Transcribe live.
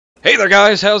Hey there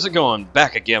guys, how's it going?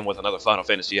 Back again with another Final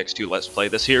Fantasy X-2 Let's Play.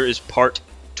 This here is part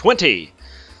 20.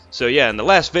 So yeah, in the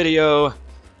last video,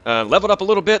 leveled up a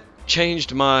little bit,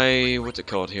 changed my, what's it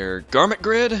called here, garment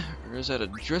grid? Or is that a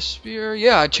dress sphere?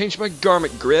 Yeah, I changed my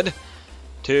garment grid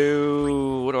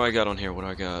to, what do I got on here? What do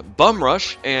I got? Bum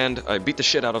Rush, and I beat the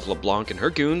shit out of LeBlanc and her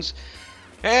goons,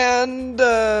 and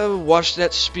washed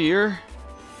that spear.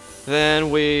 Then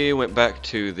we went back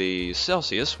to the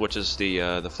Celsius, which is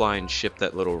the flying ship,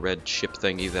 that little red ship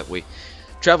thingy that we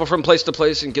travel from place to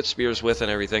place and get spears with and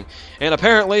everything. And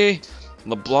apparently,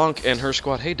 LeBlanc and her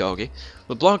squad, hey doggy,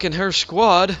 LeBlanc and her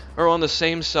squad are on the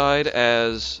same side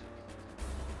as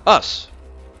us,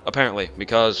 apparently,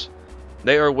 because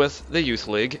they are with the Youth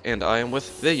League, and I am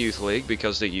with the Youth League,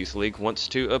 because the Youth League wants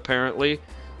to apparently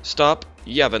stop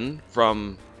Yevon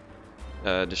from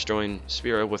destroying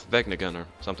Spira with Vegnagun or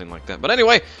something like that. But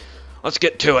anyway, let's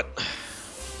get to it.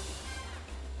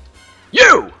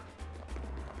 You!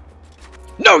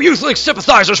 No Youth League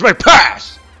sympathizers may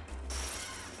pass!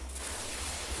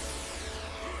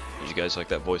 Did you guys like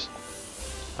that voice?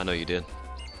 I know you did.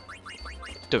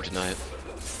 Don't deny it.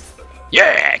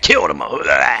 Yeah! Killed him!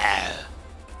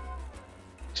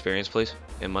 Experience, please.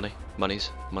 And money.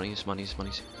 Monies.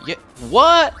 Yeah.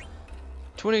 What?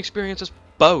 20 experiences?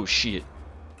 Bullshit.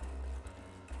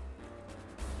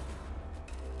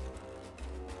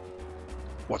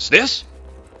 What's this?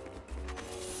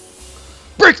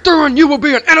 Break through and you will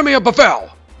be an enemy of Bavel!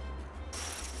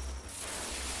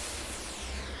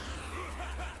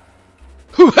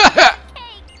 I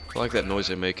like that noise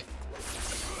they make.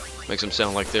 Makes them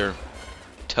sound like they're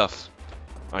tough,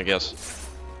 I guess.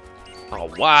 Oh,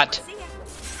 what?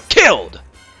 Killed!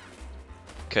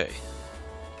 Okay.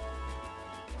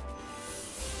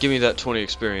 Give me that 20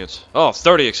 experience. Oh,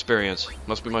 30 experience.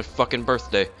 Must be my fucking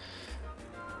birthday.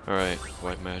 Alright,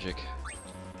 white magic.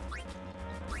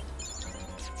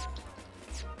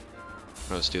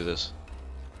 Let's do this.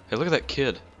 Hey, look at that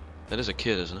kid. That is a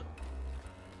kid, isn't it?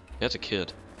 Yeah, it's a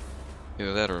kid.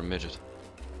 Either that or a midget.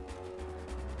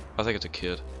 I think it's a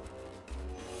kid.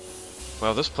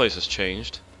 Wow, this place has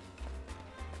changed.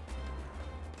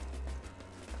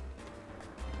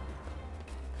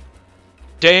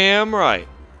 Damn right.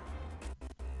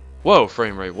 Whoa,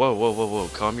 frame rate. Whoa.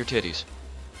 Calm your titties.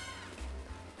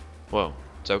 Whoa,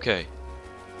 it's okay.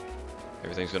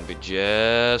 Everything's gonna be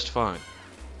just fine.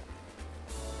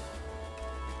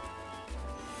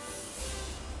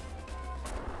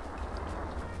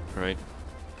 Alright.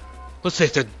 Let's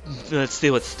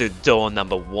see what's the door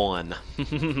number 1.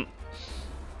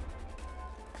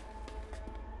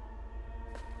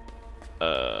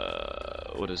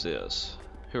 What is this?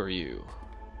 Who are you?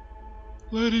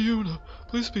 Lady Una,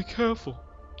 please be careful.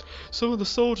 Some of the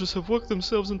soldiers have worked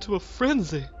themselves into a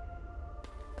frenzy.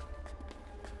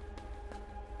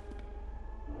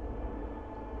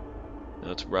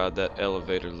 Let's ride that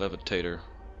elevator levitator,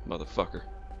 motherfucker.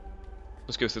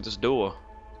 Let's go through this door.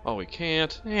 Oh, we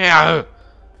can't. Yeah.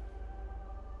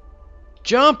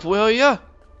 Jump, will ya?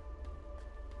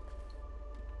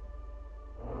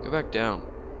 Go back down.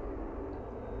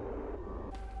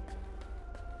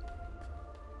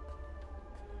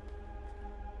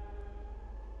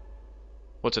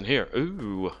 What's in here?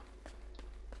 Ooh.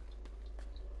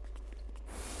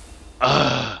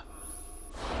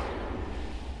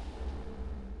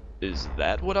 Is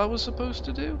that what I was supposed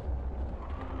to do?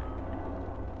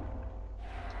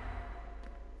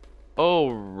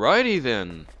 Alrighty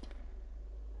then.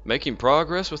 Making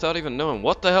progress without even knowing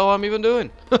what the hell I'm even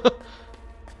doing.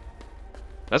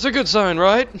 That's a good sign,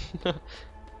 right?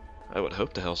 I would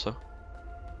hope the hell so.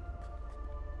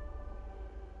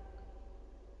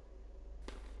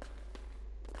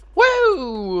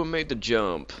 Woo! Made the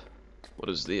jump. What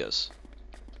is this?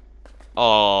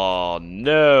 Oh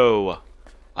no!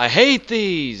 I hate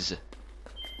these!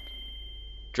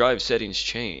 Drive settings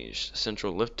changed.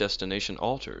 Central lift destination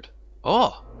altered.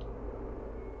 Oh!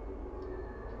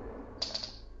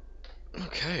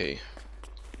 Okay.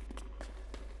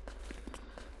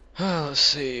 Let's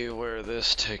see where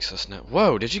this takes us now.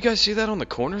 Whoa, did you guys see that on the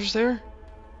corners there?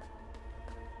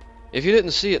 If you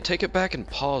didn't see it, take it back and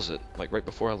pause it, like right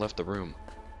before I left the room.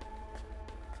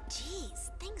 Jeez,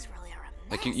 things really are a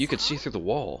mess. Like you could see through the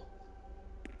wall.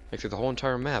 Like through the whole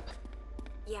entire map.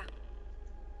 Yeah.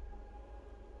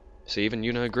 See, even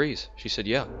Yuna agrees. She said,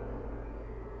 yeah.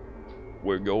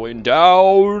 We're going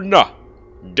down!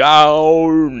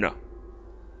 Down!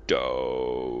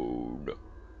 Down!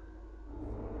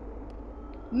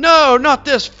 No, not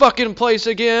this fucking place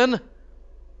again!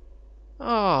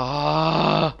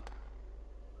 Ah.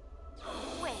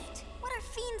 Wait, what are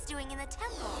fiends doing in the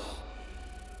temple?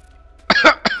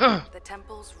 The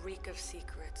temples reek of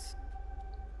secrets.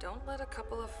 Don't let a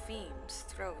couple of fiends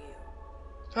throw you.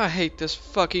 I hate this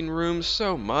fucking room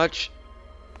so much.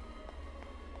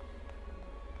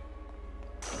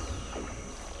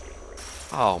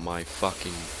 Oh my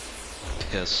fucking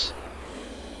piss.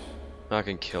 I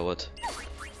can kill it.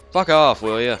 Fuck off,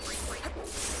 will ya?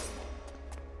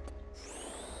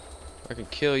 I can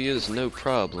kill you, there's no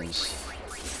problems.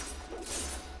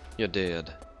 You're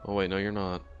dead. Oh wait, no you're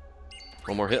not.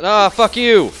 One more hit. Ah, fuck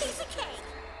you!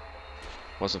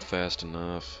 Wasn't fast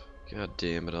enough. God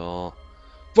damn it all.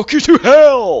 Fuck you to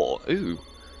hell! Ooh.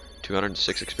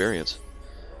 206 experience.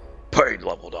 Pain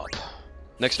leveled up.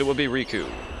 Next it will be Riku.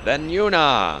 Then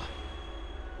Yuna!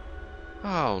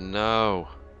 Oh no.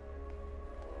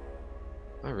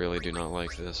 I really do not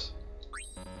like this.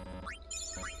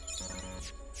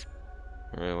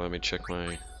 Alright, let me check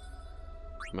my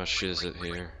shizit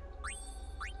here.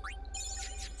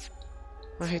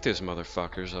 I hate those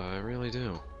motherfuckers, I really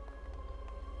do.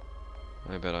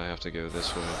 I bet I have to go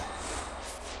this way.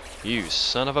 You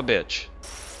son of a bitch.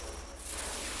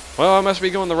 Well, I must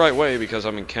be going the right way because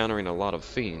I'm encountering a lot of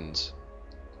fiends.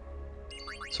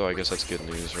 So I guess that's good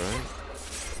news, right?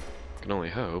 Can only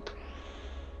hope.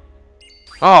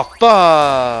 Oh, fuck!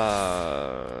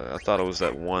 I thought it was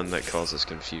that one that causes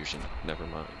confusion. Never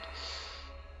mind.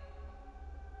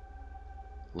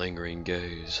 Lingering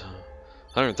gaze.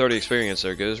 130 experience,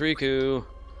 there goes Riku.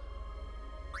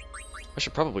 I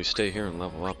should probably stay here and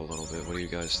level up a little bit. What do you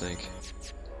guys think?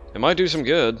 It might do some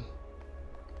good.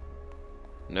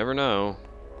 Never know.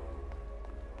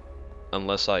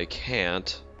 Unless I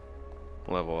can't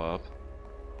level up.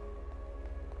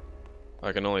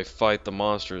 I can only fight the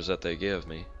monsters that they give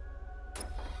me.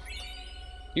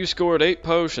 You scored 8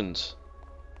 potions.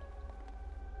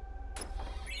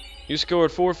 You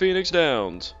scored 4 Phoenix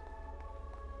Downs.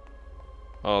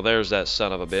 Oh, there's that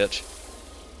son of a bitch.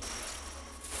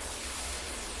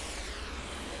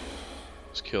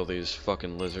 Let's kill these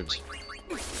fucking lizards.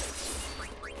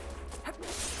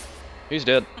 He's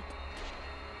dead.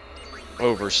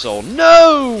 Oversoul.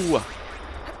 No!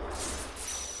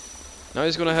 Now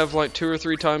he's gonna have like 2 or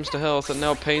 3 times the health, and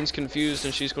now Pain's confused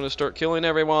and she's gonna start killing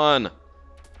everyone.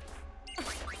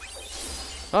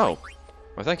 Oh.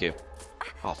 Well, thank you.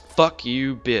 Oh, fuck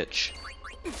you, bitch.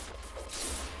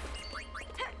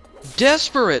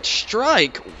 Desperate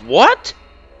Strike? What?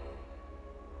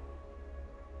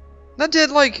 That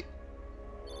did like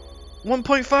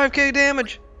 1.5k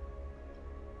damage.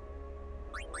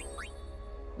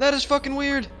 That is fucking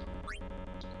weird.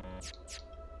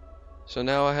 So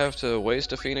now I have to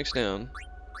waste a Phoenix down.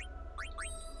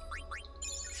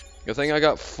 Good thing I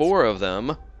got 4 of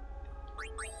them. I'm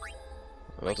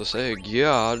about to say,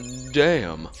 god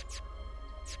damn.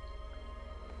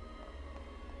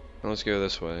 Now let's go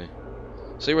this way.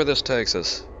 See where this takes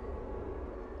us.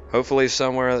 Hopefully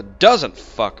somewhere that doesn't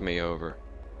fuck me over.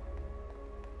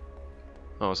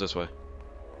 Oh, it's this way.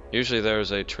 Usually there's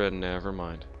a tread, never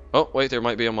mind. Oh, wait, there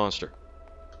might be a monster.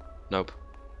 Nope.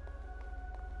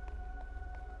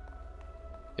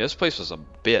 Yeah, this place was a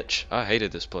bitch. I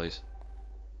hated this place.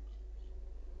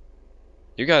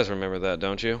 You guys remember that,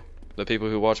 don't you? The people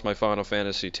who watch my Final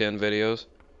Fantasy X videos?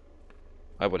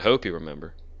 I would hope you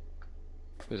remember.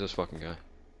 Who's this fucking guy?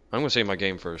 I'm gonna save my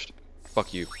game first.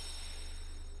 Fuck you.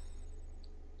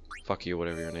 Fuck you,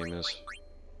 whatever your name is.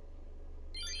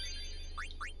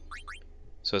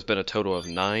 So it's been a total of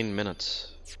 9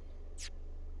 minutes.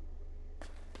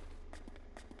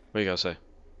 What do you gotta say?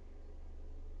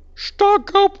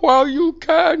 Stock up while you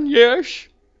can, yes.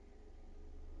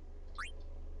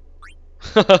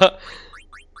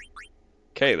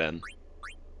 Okay then.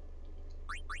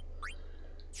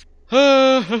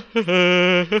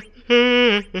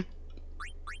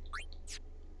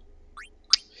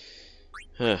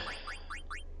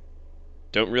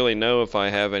 Don't really know if I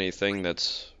have anything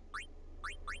that's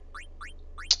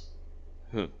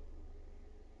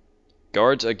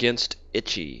guards against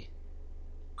itchy.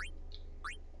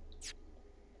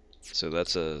 So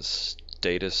that's a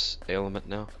status ailment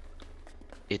now.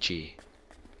 Itchy.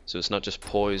 So it's not just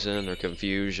poison or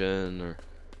confusion or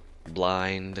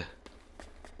blind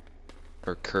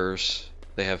or curse.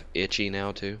 They have itchy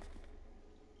now too.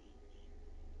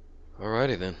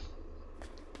 Alrighty then.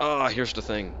 Ah, here's the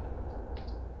thing.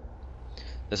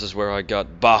 This is where I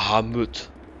got Bahamut.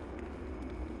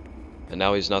 And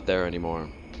now he's not there anymore.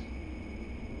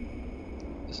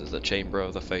 This is the Chamber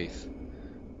of the Faith.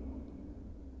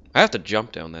 I have to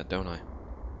jump down that, don't I?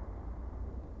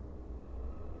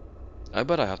 I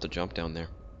bet I have to jump down there.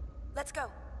 Let's go.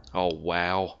 Oh,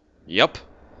 wow. Yep.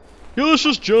 Yeah, let's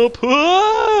just jump.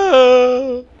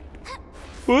 Ah!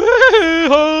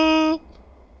 Wee-haw!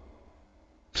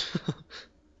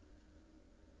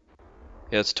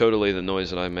 Yeah, it's totally the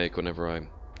noise that I make whenever I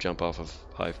jump off of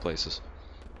high places.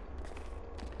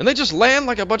 And they just land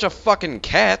like a bunch of fucking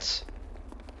cats.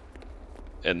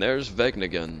 And there's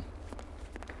Vegnagun.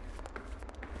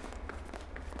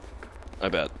 I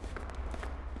bet.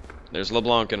 There's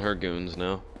LeBlanc and her goons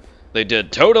now. They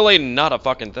did totally not a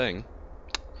fucking thing.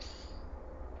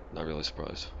 Not really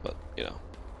surprised, but, you know.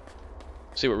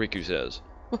 See what Riku says.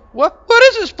 What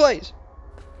is this place?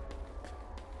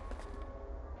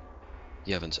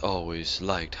 Yevon's always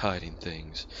liked hiding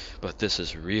things, but this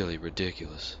is really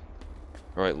ridiculous.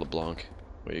 Alright, LeBlanc,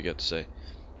 what you got to say?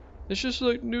 It's just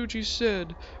like Nuji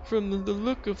said. From the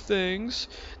look of things,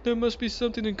 there must be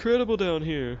something incredible down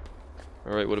here.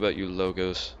 Alright, what about you,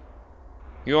 Logos?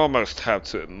 You almost have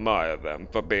to admire them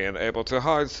for being able to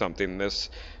hide something this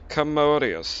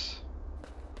commodious.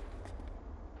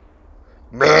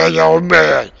 Man, oh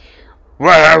man!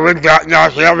 What have we gotten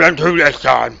ourselves into this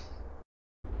time?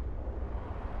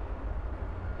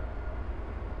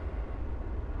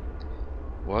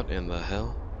 What in the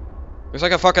hell? Looks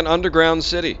like a fucking underground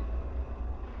city.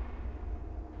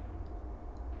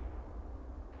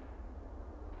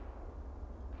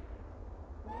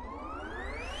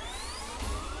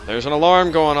 There's an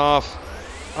alarm going off.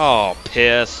 Oh,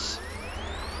 piss.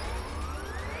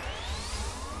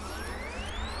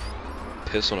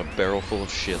 Piss on a barrel full of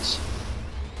shits.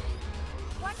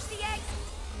 Watch the exit.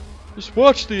 Just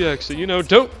watch the exit, you know,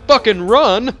 don't fucking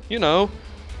run, you know.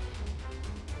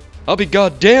 I'll be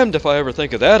goddamned if I ever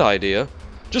think of that idea.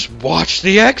 Just watch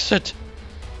the exit.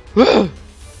 But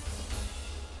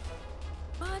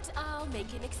I'll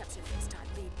make an exception this time.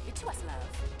 Leave it to us, love.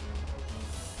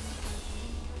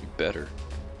 You better.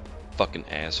 Fucking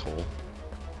asshole.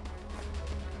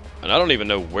 And I don't even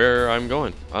know where I'm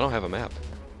going. I don't have a map.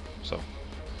 So,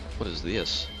 what is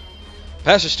this?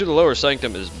 Passage to the lower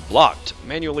sanctum is blocked.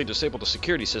 Manually disable the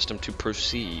security system to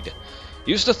proceed.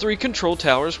 Use the 3 control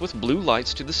towers with blue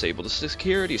lights to disable the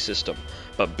security system.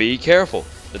 But be careful.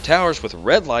 The towers with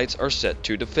red lights are set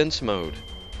to defense mode.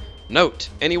 Note,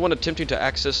 anyone attempting to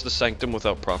access the sanctum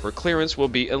without proper clearance will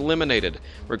be eliminated,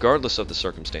 regardless of the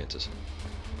circumstances.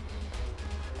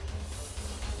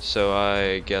 So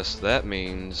I guess that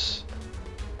means...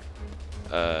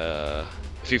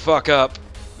 if you fuck up,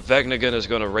 Vegnagun is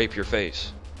going to rape your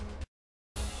face.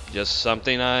 Just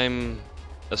something I'm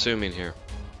assuming here.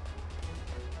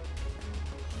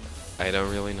 I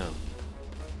don't really know.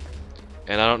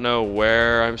 And I don't know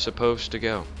where I'm supposed to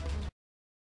go.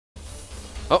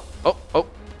 Oh, oh, oh.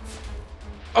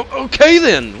 Oh, okay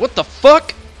then! What the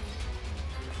fuck?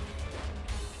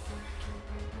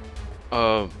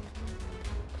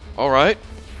 Alright.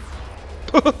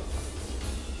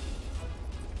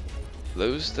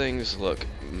 Those things look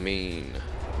mean.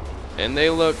 And they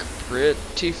look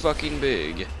pretty fucking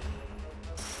big.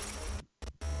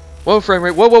 Whoa, frame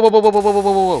rate. Whoa, whoa, whoa, whoa, whoa, whoa, whoa,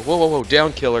 whoa, whoa, whoa, whoa, whoa,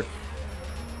 down killer.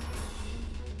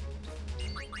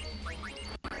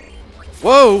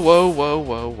 Whoa, whoa, whoa,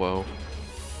 whoa, whoa.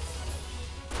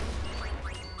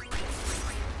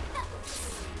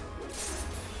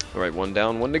 Alright, one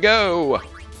down, one to go.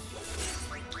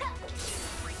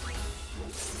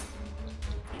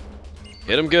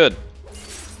 Hit him good.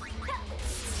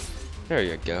 There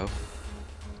you go.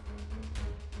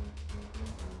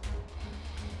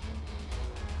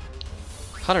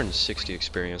 $160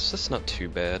 experience. That's not too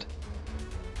bad.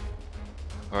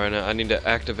 Alright, now I need to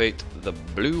activate the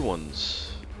blue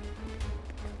ones.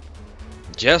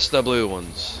 Just the blue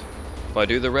ones. If I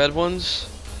do the red ones,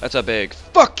 that's a big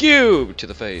fuck you to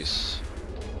the face.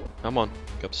 Come on.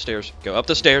 Go up the stairs. Go up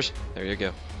the stairs. There you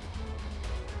go.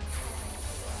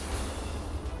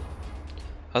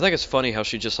 I think it's funny how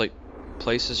she just like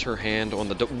places her hand on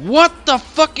the door. What the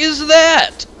fuck is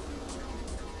that?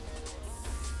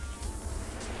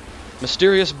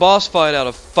 Mysterious boss fight out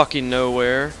of fucking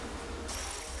nowhere.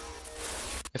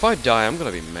 If I die, I'm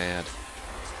gonna be mad.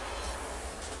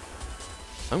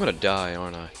 I'm gonna die,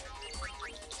 aren't I?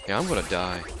 Yeah, I'm gonna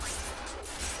die.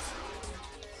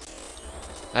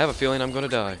 I have a feeling I'm gonna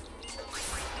die.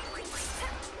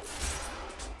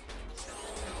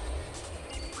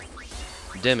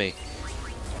 Demi.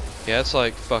 Yeah, it's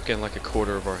like fucking like a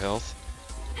quarter of our health.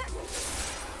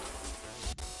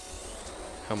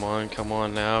 Come on, come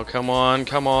on now. Come on,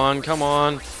 come on, come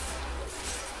on.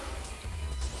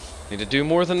 Need to do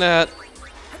more than that.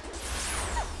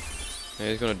 Yeah,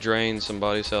 he's gonna drain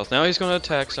somebody's health. Now he's gonna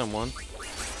attack someone.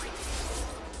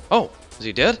 Oh, is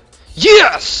he dead?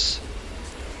 Yes!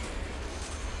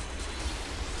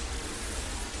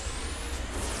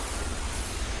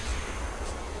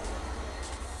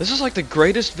 This is like the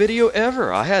greatest video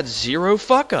ever. I had 0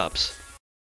 fuck-ups.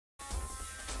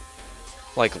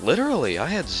 Like, literally, I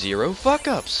had 0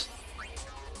 fuck-ups.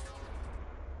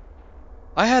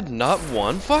 I had not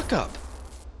one fuck-up.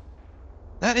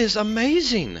 That is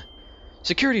amazing.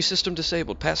 Security system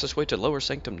disabled. Passageway to lower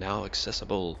sanctum now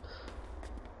accessible.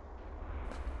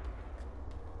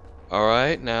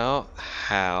 Alright, now,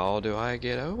 how do I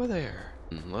get over there?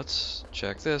 Let's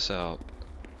check this out.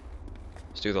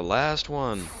 Let's do the last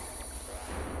one.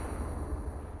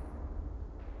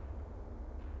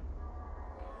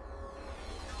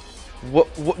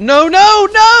 What? No, no,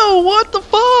 no! What the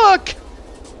fuck?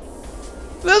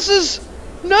 This is...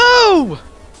 No!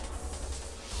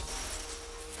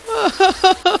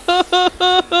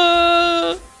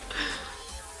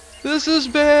 This is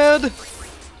bad.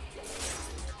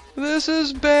 This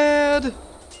is bad.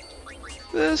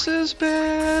 This is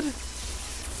bad.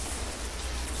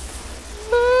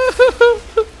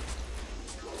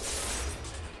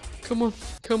 Come on,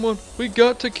 come on. We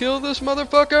got to kill this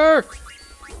motherfucker.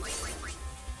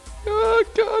 Oh,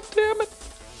 God damn it.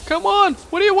 Come on.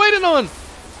 What are you waiting on?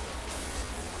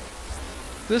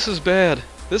 This is bad.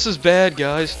 This is bad,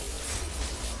 guys.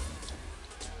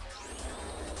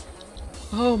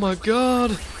 Oh my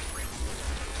God.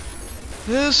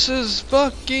 This is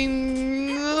fucking...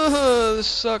 this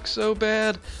sucks so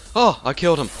bad. Oh, I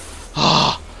killed him.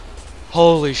 Ah, oh,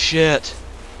 holy shit.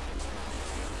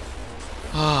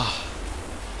 Ah.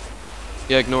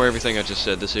 Yeah, ignore everything I just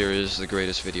said. This here is the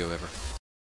greatest video ever.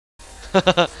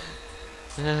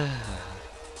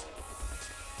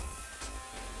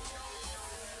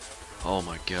 Oh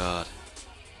my God.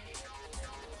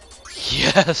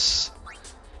 Yes!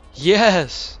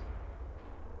 Yes!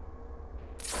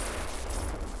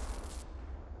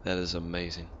 That is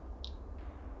amazing.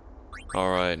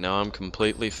 Alright, now I'm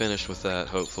completely finished with that,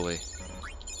 hopefully.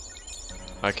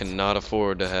 I cannot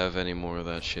afford to have any more of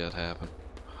that shit happen.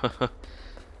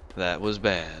 That was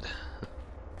bad.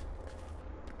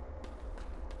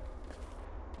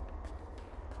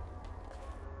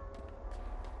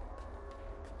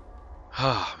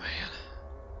 Oh,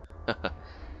 man.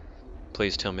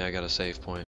 Please tell me I got a save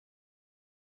point.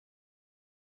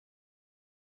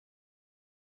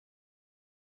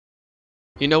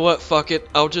 You know what? Fuck it.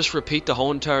 I'll just repeat the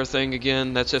whole entire thing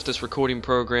again. That's if this recording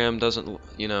program doesn't,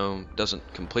 you know,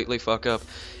 doesn't completely fuck up.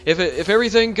 If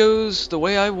everything goes the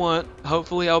way I want,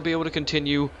 hopefully I'll be able to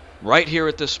continue right here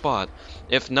at this spot.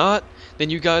 If not, then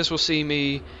you guys will see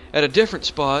me at a different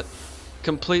spot,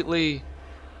 completely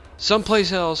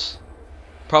someplace else.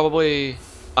 Probably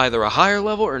either a higher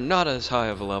level or not as high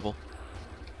of a level.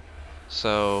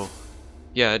 So,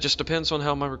 yeah, it just depends on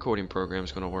how my recording program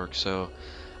is going to work. So,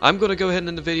 I'm going to go ahead and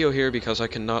end the video here because I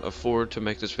cannot afford to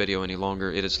make this video any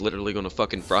longer. It is literally going to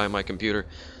fucking fry my computer.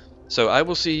 So, I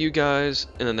will see you guys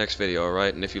in the next video,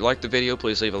 alright? And if you liked the video,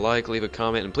 please leave a like, leave a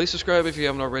comment, and please subscribe if you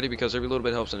haven't already because every little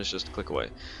bit helps and it's just a click away.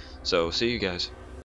 So, see you guys.